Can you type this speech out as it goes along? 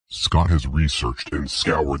Scott has researched and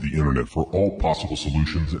scoured the internet for all possible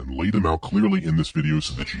solutions and laid them out clearly in this video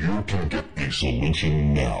so that you can get a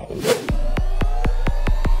solution now.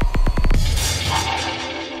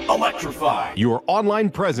 Electrify your online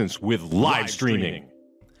presence with live streaming.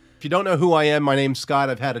 If you don't know who I am, my name's Scott.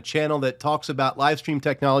 I've had a channel that talks about live stream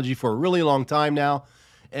technology for a really long time now.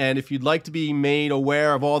 And if you'd like to be made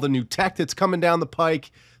aware of all the new tech that's coming down the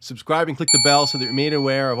pike, subscribe and click the bell so that you're made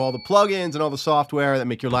aware of all the plugins and all the software that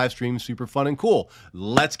make your live stream super fun and cool.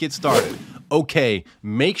 Let's get started. Okay,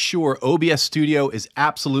 make sure OBS Studio is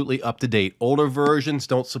absolutely up to date. Older versions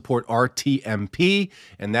don't support RTMP,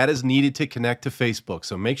 and that is needed to connect to Facebook.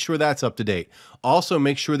 So make sure that's up to date. Also,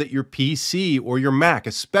 make sure that your PC or your Mac,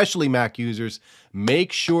 especially Mac users,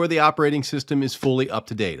 make sure the operating system is fully up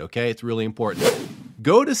to date, okay? It's really important.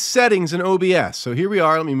 Go to Settings in OBS. So here we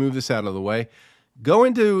are. Let me move this out of the way. Go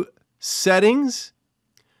into Settings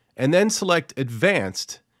and then select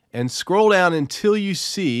Advanced and scroll down until you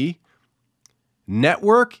see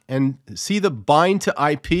Network and see the Bind to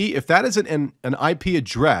IP. If that is an IP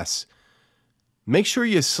address, make sure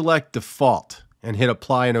you select Default and hit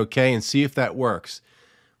Apply and OK and see if that works.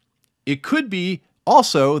 It could be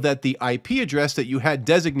also that the IP address that you had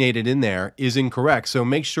designated in there is incorrect. So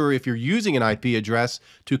make sure if you're using an IP address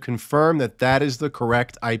to confirm that that is the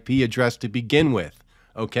correct IP address to begin with.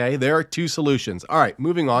 Okay, there are two solutions. All right,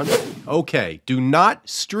 moving on. Okay, do not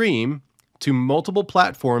stream to multiple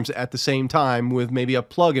platforms at the same time with maybe a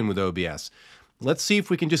plugin with OBS. Let's see if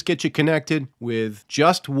we can just get you connected with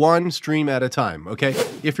just one stream at a time, okay?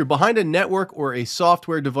 If you're behind a network or a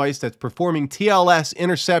software device that's performing TLS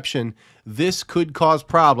interception, this could cause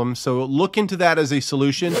problems, so look into that as a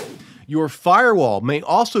solution. Your firewall may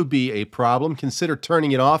also be a problem. Consider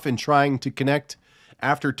turning it off and trying to connect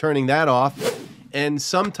after turning that off. And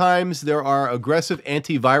sometimes there are aggressive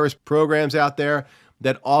antivirus programs out there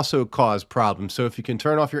that also cause problems. So if you can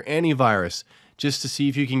turn off your antivirus just to see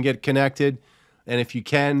if you can get connected, and if you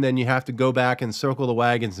can, then you have to go back and circle the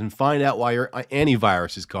wagons and find out why your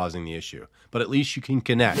antivirus is causing the issue. But at least you can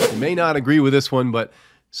connect. You may not agree with this one, but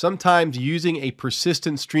sometimes using a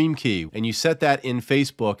persistent stream key, and you set that in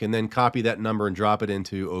Facebook and then copy that number and drop it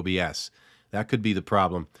into OBS. That could be the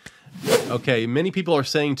problem. Okay, many people are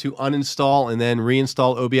saying to uninstall and then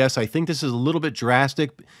reinstall OBS. I think this is a little bit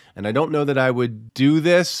drastic, and I don't know that I would do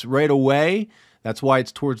this right away. That's why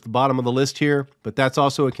it's towards the bottom of the list here, but that's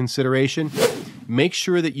also a consideration. Make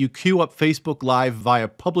sure that you queue up Facebook Live via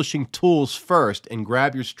publishing tools first and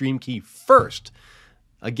grab your stream key first.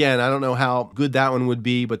 Again, I don't know how good that one would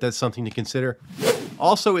be, but that's something to consider.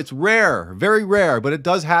 Also, it's rare, very rare, but it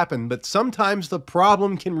does happen. But sometimes the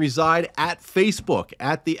problem can reside at Facebook,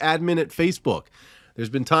 at the admin at Facebook. There's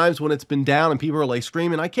been times when it's been down and people are like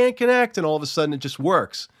screaming, I can't connect, and all of a sudden it just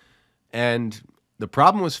works. And the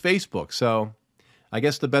problem was Facebook, so I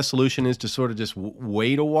guess the best solution is to sort of just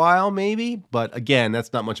wait a while maybe, but again,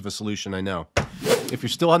 that's not much of a solution, I know. If you're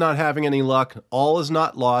still not having any luck, all is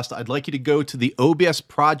not lost. I'd like you to go to the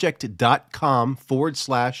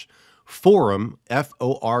obsproject.com/forum,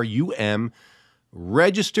 F-O-R-U-M,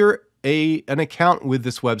 register an account with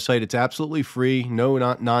this website. It's absolutely free, no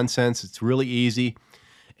nonsense, it's really easy.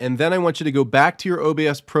 And then I want you to go back to your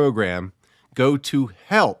OBS program, go to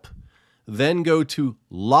Help, then go to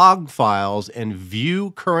Log Files and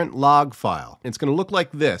View Current Log File. It's going to look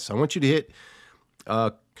like this. I want you to hit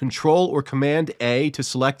Control or Command A to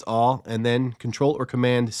select all, and then Control or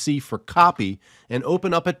Command C for copy, and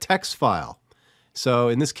open up a text file. So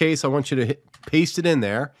in this case, I want you to paste it in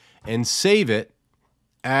there and save it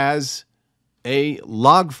as a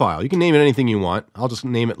log file. You can name it anything you want. I'll just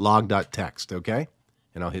name it log.txt, okay?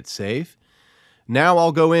 And I'll hit save. Now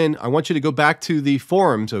I'll go in. I want you to go back to the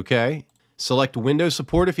forums, okay? Select Windows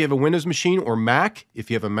support if you have a Windows machine, or Mac if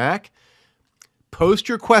you have a Mac. Post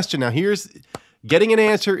your question. Now getting an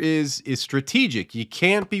answer is strategic. You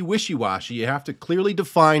can't be wishy-washy. You have to clearly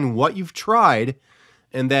define what you've tried,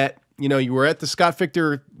 and that, you know, you were at the Scott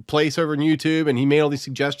Victor place over on YouTube and he made all these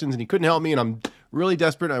suggestions and he couldn't help me, and I'm really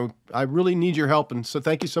desperate. I really need your help, and so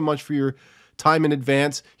thank you so much for your time in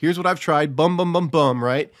advance. Here's what I've tried, bum, bum, bum, bum,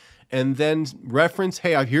 right? And then reference,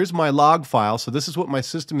 hey, here's my log file, so this is what my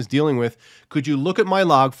system is dealing with. Could you look at my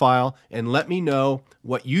log file and let me know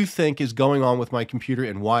what you think is going on with my computer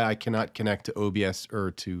and why I cannot connect to OBS or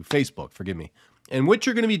to Facebook, forgive me. And what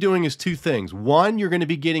you're going to be doing is two things. One, you're going to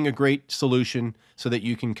be getting a great solution so that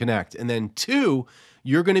you can connect. And then two,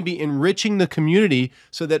 you're going to be enriching the community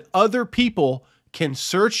so that other people can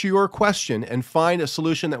search your question and find a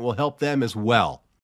solution that will help them as well.